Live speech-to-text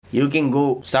You can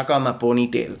go suck on my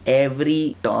ponytail.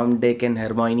 Every Tom, Dick, and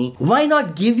Hermione. Why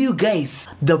not give you guys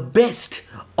the best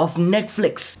of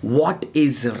Netflix? What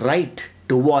is right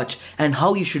to watch and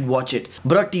how you should watch it.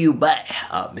 Brought to you by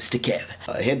Mr.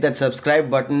 Kev. Hit that subscribe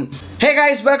button. Hey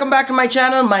guys, welcome back to my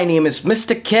channel. My name is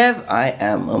Mr. Kev. I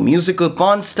am a musical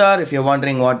porn star, if you're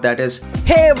wondering what that is.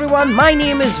 Hey everyone, my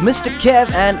name is Mr.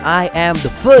 Kev and I am the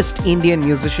first Indian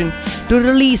musician to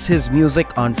release his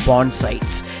music on porn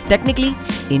sites. Technically,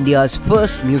 India's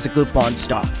first musical porn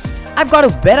star. I've got a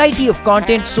variety of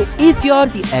content, so if you're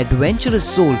the adventurous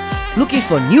soul looking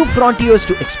for new frontiers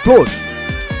to explore,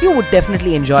 you would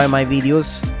definitely enjoy my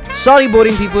videos. Sorry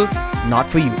boring people, not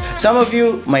for you. Some of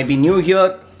you might be new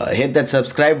here. Hit that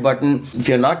subscribe button. If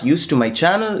you're not used to my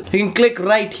channel, you can click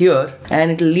right here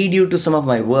and it'll lead you to some of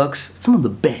my works. Some of the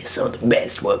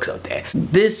best works out there.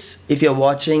 This, if you're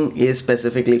watching, is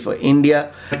specifically for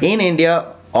India. In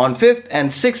India, on 5th and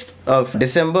 6th of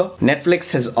December,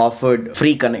 Netflix has offered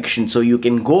free connection, so you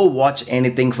can go watch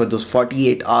anything for those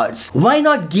 48 hours. Why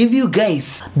not give you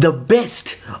guys the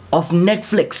best of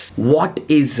Netflix? What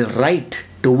is right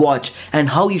to watch and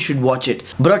how you should watch it.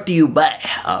 Brought to you by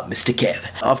Mr. Kev.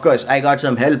 Of course, I got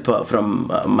some help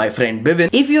from my friend Bivin.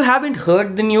 If you haven't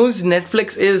heard the news,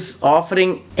 Netflix is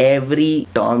offering every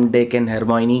Tom, Dick, and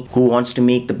Hermione who wants to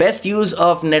make the best use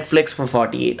of Netflix for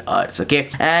 48 hours,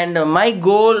 okay? And my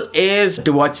goal is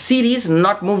to watch series,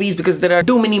 not movies, because there are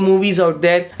too many movies out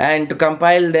there, and to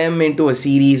compile them into a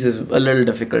series is a little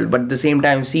difficult. But at the same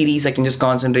time, series, I can just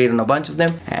concentrate on a bunch of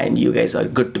them and you guys are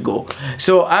good to go.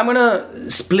 So I'm gonna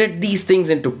split these things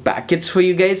into packets for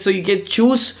you guys so you can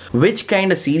choose which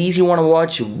kind of series you want to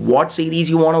watch, what series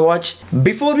you want to watch.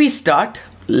 Before we start,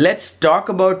 let's talk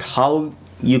about how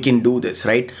you can do this,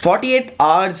 right? 48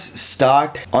 hours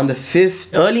start on the 5th,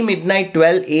 early midnight,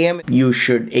 12 a.m. You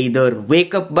should either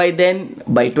wake up by then,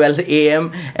 by 12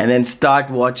 a.m. and then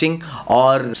start watching,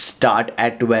 or start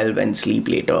at 12 and sleep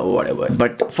later or whatever.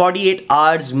 But 48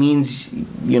 hours means,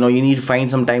 you need to find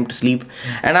some time to sleep.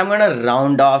 And I'm gonna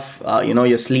round off,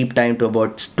 your sleep time to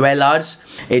about 12 hours.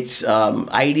 It's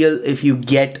ideal if you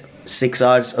get 6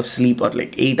 hours of sleep or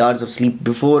like 8 hours of sleep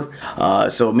before,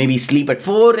 so maybe sleep at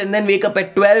 4 and then wake up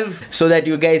at 12 so that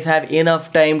you guys have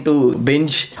enough time to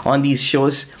binge on these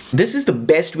shows. This is the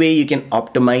best way you can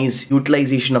optimize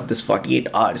utilization of this 48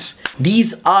 hours.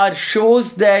 These are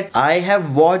shows that I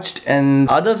have watched and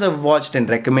others have watched and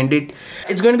recommended.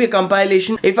 It's going to be a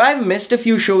compilation. If I've missed a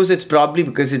few shows, it's probably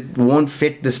because it won't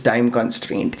fit this time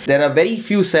constraint. There are very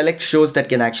few select shows that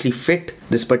can actually fit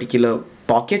this particular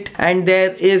pocket, and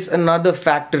there is another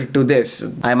factor to this.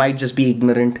 I might just be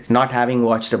ignorant, not having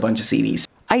watched a bunch of series.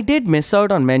 I did miss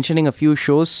out on mentioning a few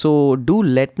shows, so do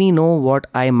let me know what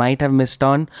I might have missed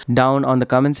on down on the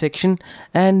comment section.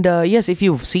 And yes, if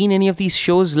you've seen any of these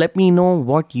shows, let me know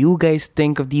what you guys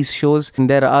think of these shows. And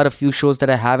there are a few shows that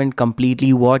I haven't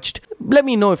completely watched. Let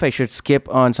me know if I should skip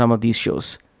on some of these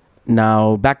shows.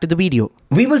 Now back to the video.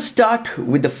 We will start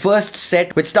with the first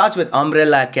set, which starts with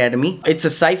Umbrella Academy. It's a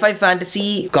sci-fi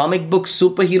fantasy comic book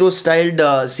superhero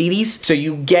styled series. So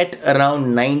you get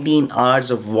around 19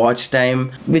 hours of watch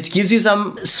time, which gives you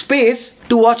some space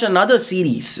to watch another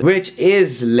series, which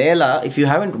is Layla. If you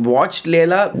haven't watched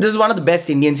Layla, this is one of the best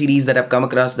Indian series that I've come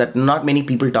across that not many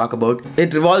people talk about.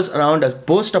 It revolves around a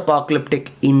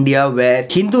post-apocalyptic India where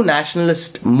Hindu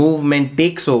nationalist movement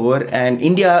takes over and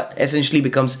India essentially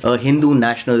becomes a Hindu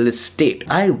nationalist state.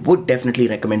 I would definitely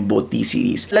recommend both these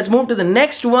series. Let's move to the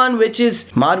next one, which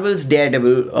is Marvel's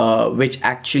Daredevil, which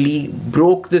actually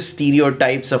broke the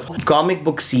stereotypes of comic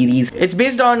book series. It's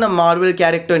based on a Marvel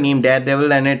character named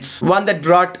Daredevil, and it's one that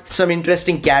brought some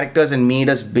interesting characters and made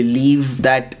us believe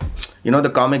that the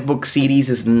comic book series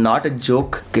is not a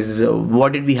joke. Because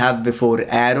what did we have before?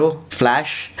 Arrow,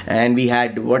 Flash, and we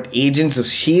had Agents of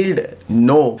S.H.I.E.L.D.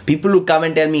 No, people who come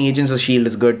and tell me Agents of S.H.I.E.L.D.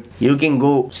 is good, you can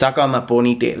go suck on my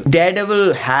ponytail.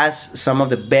 Daredevil has some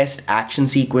of the best action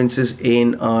sequences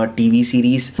in a TV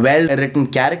series. Well written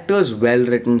characters, well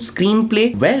written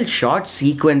screenplay, well shot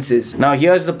sequences. Now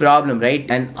here's the problem, right?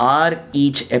 An hour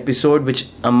each episode, which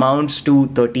amounts to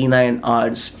 39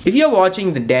 hours. If you're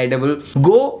watching the Daredevil,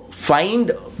 go find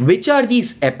which are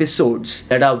these episodes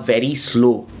that are very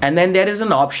slow, and then there is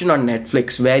an option on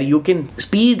Netflix where you can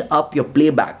speed up your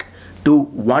playback to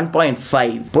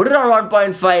 1.5. Put it on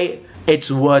 1.5.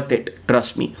 It's worth it,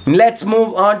 trust me. Let's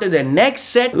move on to the next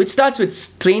set, which starts with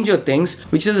Stranger Things,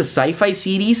 which is a sci-fi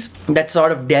series that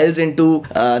sort of delves into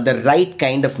the right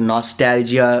kind of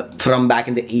nostalgia from back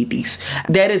in the 80s.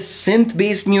 There is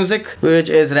synth-based music, which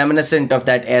is reminiscent of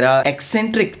that era.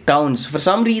 Eccentric towns. For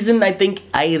some reason, I think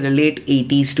I relate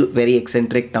 80s to very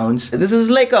eccentric towns. This is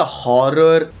like a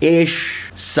horror-ish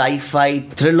sci-fi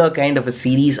thriller kind of a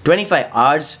series. 25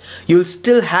 hours, you'll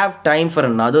still have time for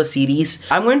another series.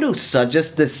 I'm going to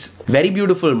suggest this very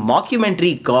beautiful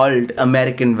mockumentary called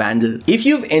American Vandal. If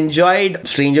you've enjoyed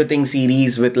Stranger Things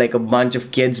series with like a bunch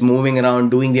of kids moving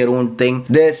around doing their own thing,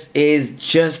 this is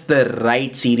just the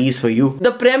right series for you.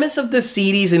 The premise of this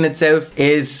series in itself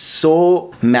is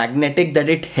so magnetic that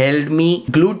it held me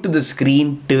glued to the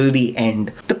screen till the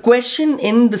end. The question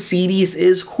in the series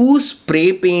is who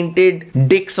spray painted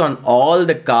dicks on all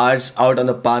the cars out on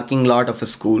the parking lot of a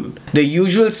school. The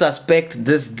usual suspect,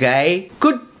 this guy,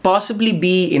 could possibly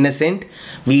be innocent.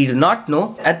 We do not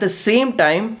know. At the same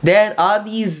time, there are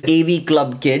these AV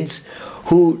club kids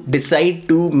who decide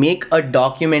to make a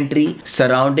documentary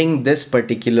surrounding this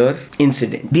particular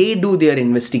incident. They do their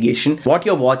investigation. What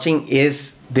you're watching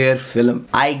is their film.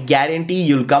 I guarantee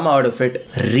you'll come out of it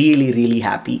really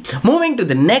happy. Moving to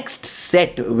the next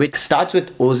set, which starts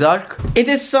with Ozark. It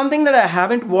is something that I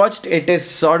haven't watched. It is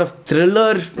sort of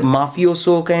thriller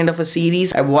mafioso kind of a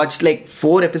series. I watched like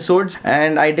 4 episodes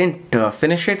and I didn't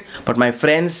finish it, but my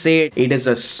friends say it is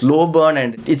a slow burn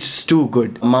and it's too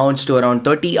good. Amounts to around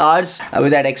 30 hours.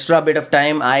 With that extra bit of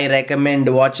time, I recommend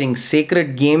watching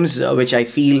Sacred Games, which I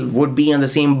feel would be on the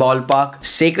same ballpark.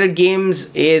 Sacred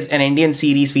Games is an Indian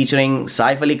series featuring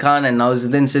Saif Ali Khan and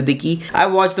Nawazuddin Siddiqui. I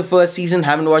watched the first season,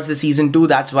 haven't watched the season 2.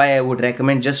 That's why I would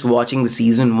recommend just watching the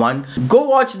season 1. Go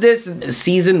watch this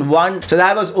season 1. So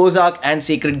that was Ozark and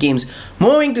Sacred Games.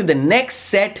 Moving to the next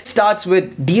set starts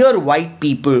with Dear White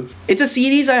People. It's a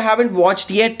series I haven't watched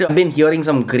yet. I've been hearing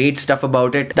some great stuff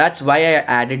about it. That's why I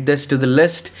added this to the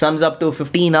list. Sums up to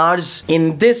 15 hours.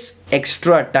 In this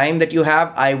extra time that you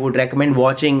have, I would recommend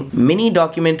watching mini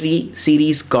documentary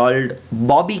series called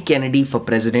Bobby Kennedy for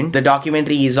President. The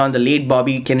documentary is on the late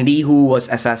Bobby Kennedy who was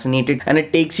assassinated, and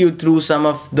it takes you through some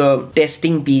of the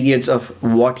testing periods of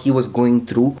what he was going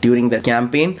through during the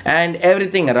campaign and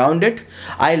everything around it.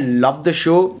 I love the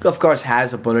show. Of course,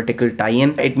 has a political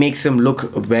tie-in. It makes him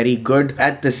look very good.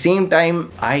 At the same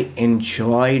time, I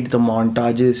enjoyed the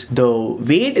montages, the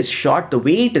way it is shot, the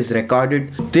way it is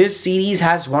recorded. This series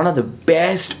has one of the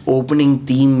best opening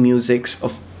theme musics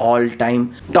of all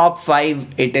time. Top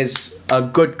 5, it is a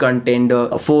good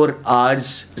contender. 4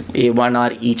 hours, 1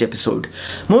 hour each episode.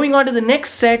 Moving on to the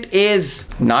next set is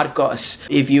Narcos.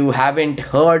 If you haven't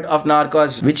heard of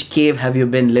Narcos, which cave have you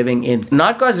been living in?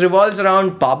 Narcos revolves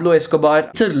around Pablo Escobar.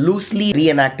 It's a loosely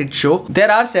reenacted show.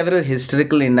 There are several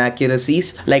historical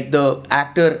inaccuracies, like the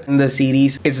actor in the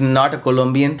series is not a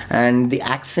Colombian and the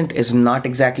accent is not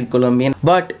exactly Colombian,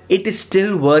 but it is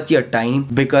still worth your time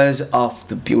because of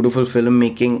the beautiful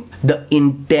filmmaking. The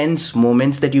intense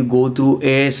moments that you go through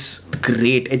is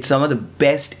great. It's some of the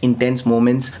best intense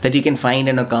moments that you can find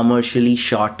in a commercially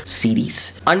shot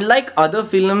series. Unlike other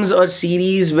films or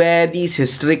series where these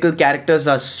historical characters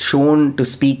are shown to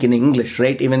speak in English,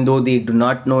 right? Even though they do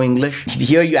not know English,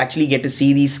 here you actually get to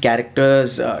see these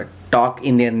characters talk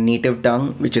in their native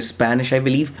tongue, which is Spanish, I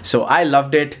believe. So I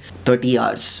loved it. 30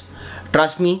 hours.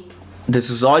 Trust me, this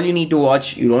is all you need to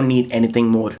watch. You don't need anything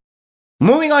more.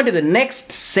 Moving on to the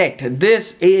next set.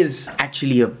 This is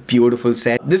actually a beautiful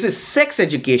set. This is Sex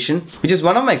Education, which is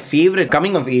one of my favorite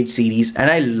coming of age series, and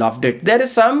I loved it. There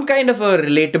is some kind of a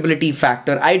relatability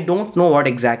factor. I don't know what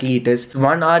exactly it is.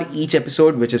 1 hour each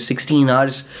episode, which is 16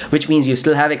 hours, which means you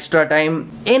still have extra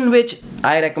time, in which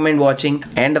I recommend watching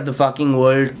End of the Fucking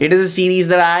World. It is a series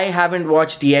that I haven't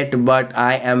watched yet, but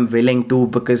I am willing to,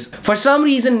 because for some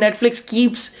reason Netflix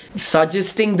keeps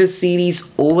suggesting this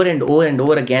series over and over and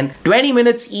over again. 20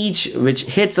 minutes each, which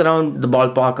hits around the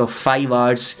ballpark of 5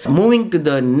 hours. Moving to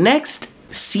the next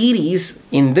series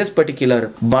in this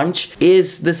particular bunch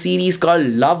is the series called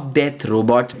Love, Death,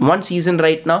 Robots. 1 season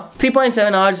right now,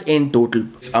 3.7 hours in total.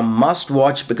 It's a must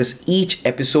watch because each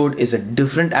episode is a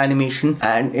different animation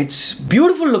and it's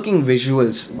beautiful looking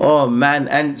visuals. Oh man,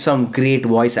 and some great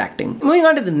voice acting. Moving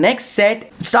on to the next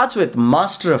set, it starts with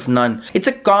Master of None. It's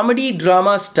a comedy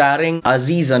drama starring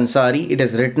Aziz Ansari. It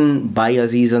is written by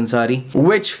Aziz Ansari,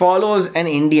 which follows an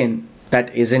Indian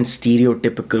that isn't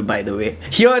stereotypical, by the way.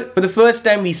 Here, for the first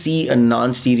time, we see a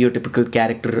non-stereotypical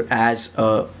character as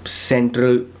a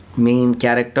central main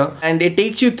character, and it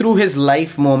takes you through his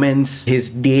life moments, his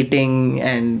dating,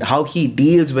 and how he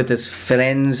deals with his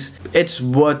friends. It's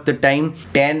worth the time.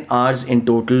 10 hours in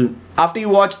total. After you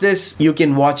watch this, you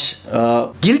can watch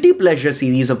a guilty pleasure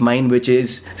series of mine, which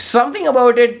is something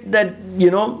about it that,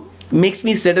 makes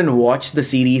me sit and watch the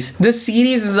series. This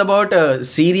series is about a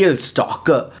serial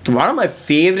stalker. One of my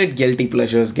favorite guilty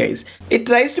pleasures, guys. It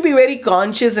tries to be very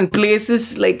conscious in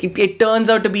places like it turns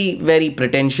out to be very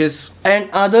pretentious. and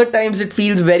other times it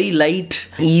feels very light,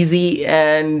 easy,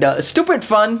 and stupid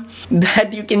fun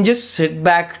that you can just sit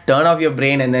back, turn off your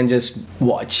brain, and then just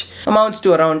watch. Amounts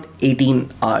to around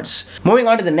 18 hours. Moving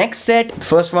on to the next set. The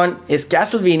first one is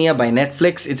Castlevania by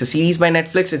Netflix. It's a series by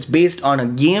Netflix. It's based on a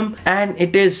game and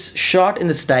it is shot in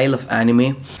the style of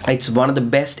anime. It's one of the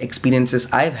best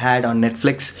experiences I've had on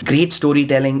Netflix. Great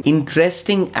storytelling,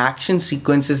 interesting action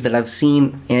sequences that I've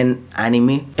seen in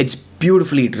anime. It's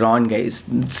beautifully drawn, guys.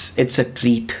 It's a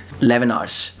treat. 11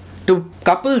 hours. To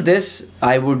couple this,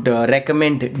 I would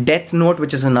recommend Death Note,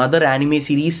 which is another anime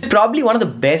series. Probably one of the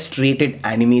best rated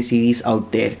anime series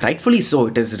out there. Rightfully so,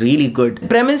 it is really good. The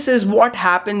premise is what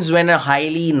happens when a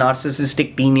highly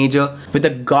narcissistic teenager with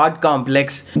a god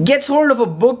complex gets hold of a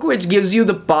book which gives you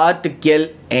the power to kill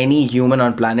any human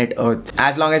on planet Earth.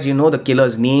 As long as you know the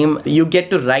killer's name, you get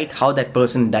to write how that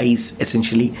person dies,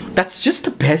 essentially. That's just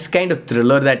the best kind of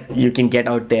thriller that you can get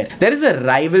out there. There is a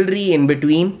rivalry in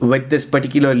between with this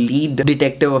particular lead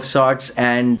detective of sorts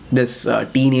and this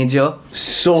teenager.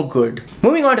 So good.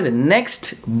 Moving on to the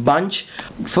next bunch.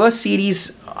 First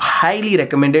series, highly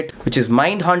recommend it, which is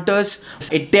Mindhunters.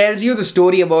 It tells you the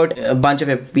story about a bunch of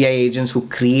FBI agents who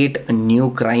create a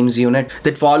new crimes unit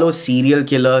that follows serial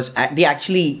killers. They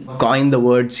actually coined the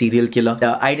word serial killer.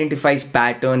 Identifies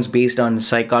patterns based on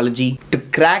psychology to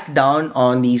crack down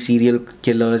on these serial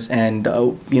killers and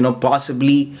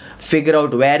possibly figure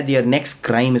out where their next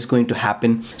crime is going to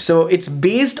happen. So it's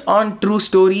based on true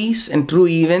stories and true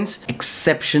events.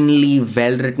 Exceptionally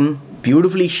well written,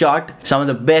 beautifully shot, some of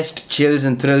the best chills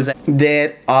and thrills.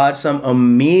 There are some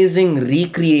amazing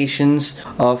recreations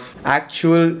of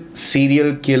actual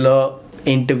serial killer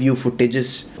interview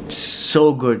footages.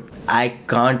 So good. I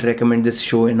can't recommend this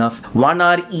show enough. 1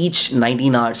 hour each,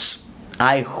 19 hours.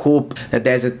 I hope that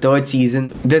there's a third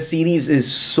season. The series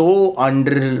is so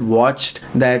underwatched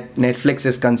that Netflix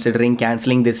is considering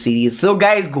cancelling this series. So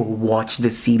guys, go watch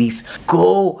this series.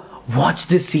 Go watch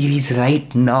this series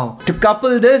right now. To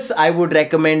couple this, I would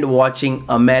recommend watching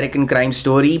American Crime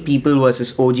Story, People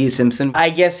vs. O.J. Simpson. I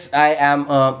guess I am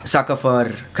a sucker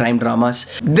for crime dramas.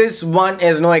 This one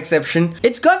is no exception.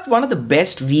 It's got one of the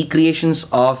best recreations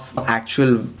of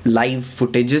actual live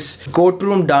footages.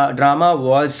 Courtroom drama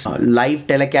was live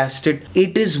telecasted.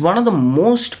 It is one of the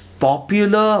most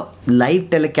popular live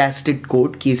telecasted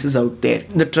court cases out there.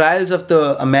 The trials of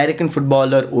the American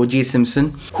footballer O.J.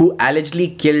 Simpson, who allegedly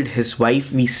killed his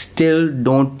wife, we still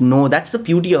don't know. That's the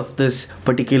beauty of this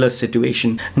particular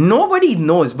situation. Nobody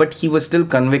knows, but he was still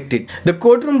convicted. The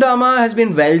courtroom drama has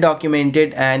been well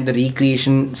documented and the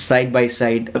recreation side by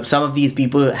side. Some of these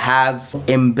people have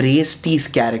embraced these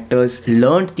characters,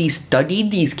 studied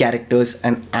these characters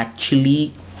and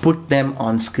actually put them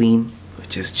on screen,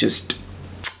 which is just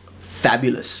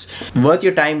fabulous. Worth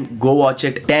your time. Go watch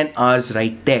it. 10 hours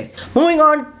right there. Moving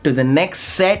on to the next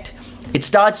set. It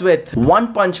starts with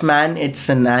One Punch Man. It's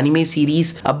an anime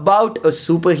series about a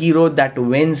superhero that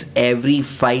wins every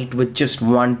fight with just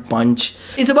one punch.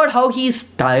 It's about how he's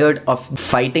tired of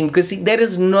fighting because there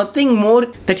is nothing more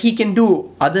that he can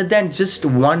do other than just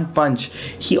one punch.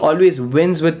 He always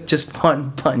wins with just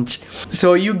one punch.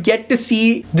 So you get to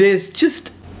see this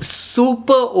just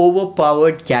super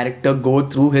overpowered character go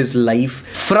through his life,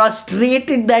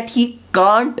 frustrated that he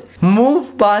can't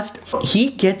move past. He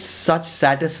gets such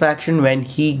satisfaction when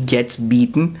he gets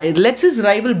beaten. It lets his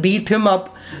rival beat him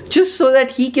up just so that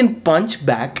he can punch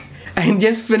back and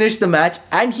just finish the match,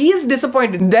 and he is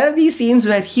disappointed. There are these scenes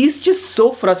where he's just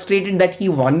so frustrated that he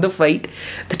won the fight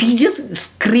that he just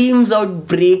screams out,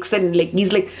 breaks, and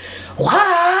he's like,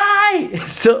 why?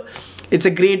 So it's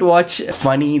a great watch.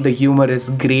 Funny, the humor is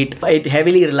great. It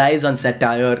heavily relies on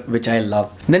satire, which I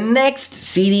love. The next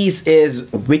series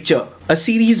is Witcher, a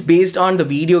series based on the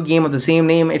video game of the same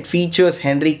name. It features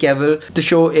Henry Cavill. The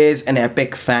show is an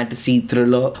epic fantasy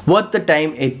thriller. Worth the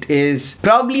time. It is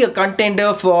probably a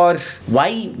contender for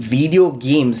why video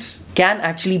games can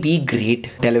actually be great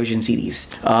television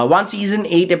series. One season,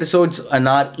 8 episodes, an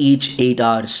hour each, 8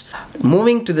 hours.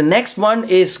 Moving to the next one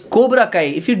is Cobra Kai.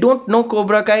 If you don't know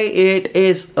Cobra Kai, it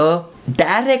is a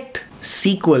direct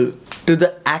sequel to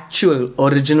the actual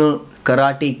original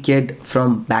Karate Kid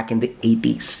from back in the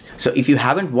 80s. So if you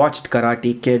haven't watched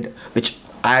Karate Kid, which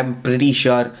I'm pretty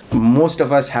sure most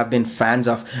of us have been fans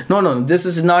of. No, this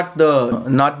is not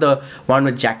the one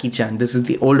with Jackie Chan. This is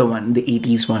the older one, the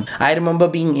 80s one. I remember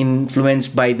being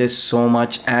influenced by this so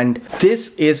much, and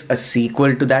this is a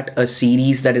sequel to that, a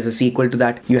series that is a sequel to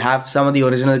that. You have some of the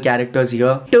original characters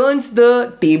here. Turns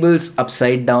the tables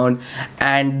upside down,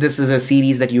 and this is a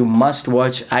series that you must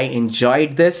watch. I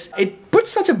enjoyed this. It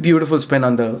puts such a beautiful spin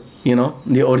on the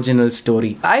the original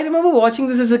story. I remember watching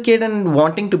this as a kid and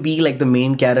wanting to be like the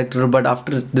main character, but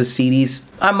after this series,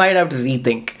 I might have to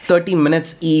rethink. 30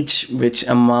 minutes each, which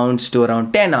amounts to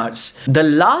around 10 hours. The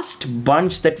last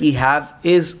bunch that we have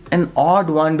is an odd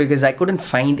one because I couldn't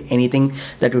find anything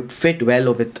that would fit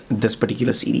well with this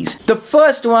particular series. The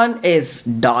first one is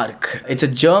Dark. It's a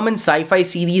German sci-fi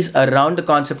series around the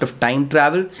concept of time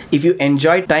travel. If you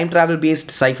enjoy time travel based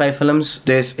sci-fi films,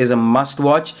 this is a must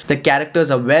watch. The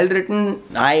characters are well written.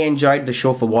 I enjoyed the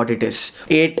show for what it is.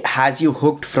 It has you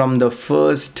hooked from the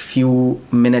first few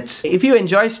minutes. If you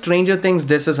enjoy Stranger Things,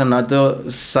 this is another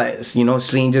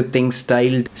Stranger Things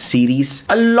styled series.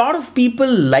 A lot of people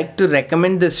like to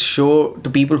recommend this show to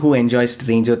people who enjoy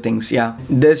Stranger Things. Yeah,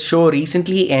 this show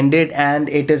recently ended and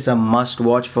it is a must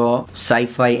watch for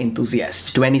sci-fi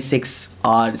enthusiasts. 26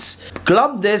 hours.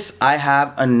 Club this, I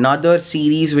have another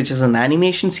series which is an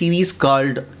animation series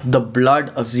called The Blood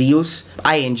of Zeus.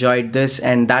 I enjoyed this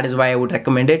and that is why I would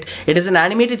recommend it. It is an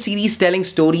animated series telling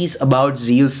stories about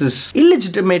Zeus's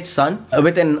illegitimate son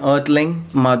with an earthling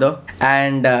mother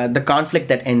and the conflict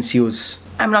that ensues.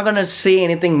 I'm not gonna say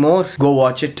anything more. Go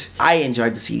watch it. I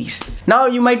enjoyed the series. Now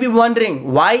you might be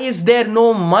wondering, why is there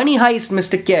no Money Heist,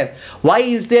 Mr. Kev? Why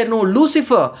is there no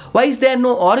Lucifer? Why is there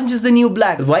no Orange is the New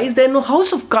Black? Why is there no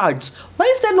House of Cards? Why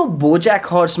is there no BoJack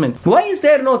Horseman? Why is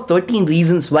there no 13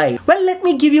 Reasons Why? Well, let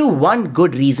me give you one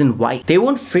good reason why. They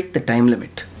won't fit the time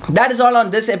limit. That is all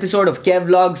on this episode of Kev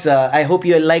Vlogs. I hope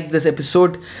you liked this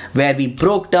episode where we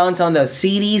broke down on the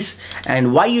series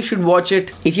and why you should watch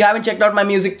it. If you haven't checked out my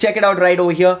music, check it out right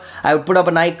over here. I will put up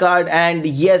an iCard, and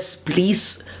yes,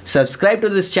 please subscribe to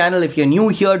this channel if you're new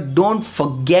here. Don't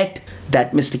forget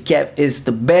that Mr. Kev is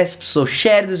the best, so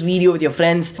share this video with your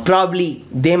friends. Probably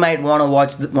they might want to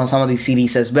watch some of these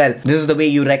series as well. This is the way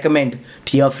you recommend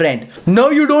to your friend. Now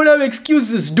you don't have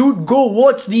excuses, dude. Go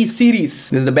watch these series.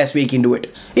 This is the best way you can do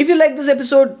it. If you like this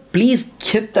episode, please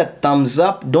hit the thumbs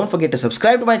up. Don't forget to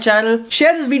subscribe to my channel.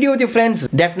 Share this video with your friends.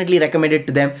 Definitely recommend it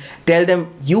to them. Tell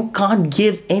them you can't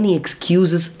give any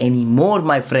excuses anymore,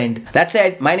 my friend. That's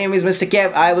it. My name is Mr.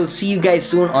 Kev. I will see you guys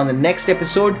soon on the next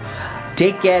episode.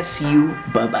 Take care. See you.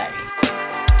 Bye-bye.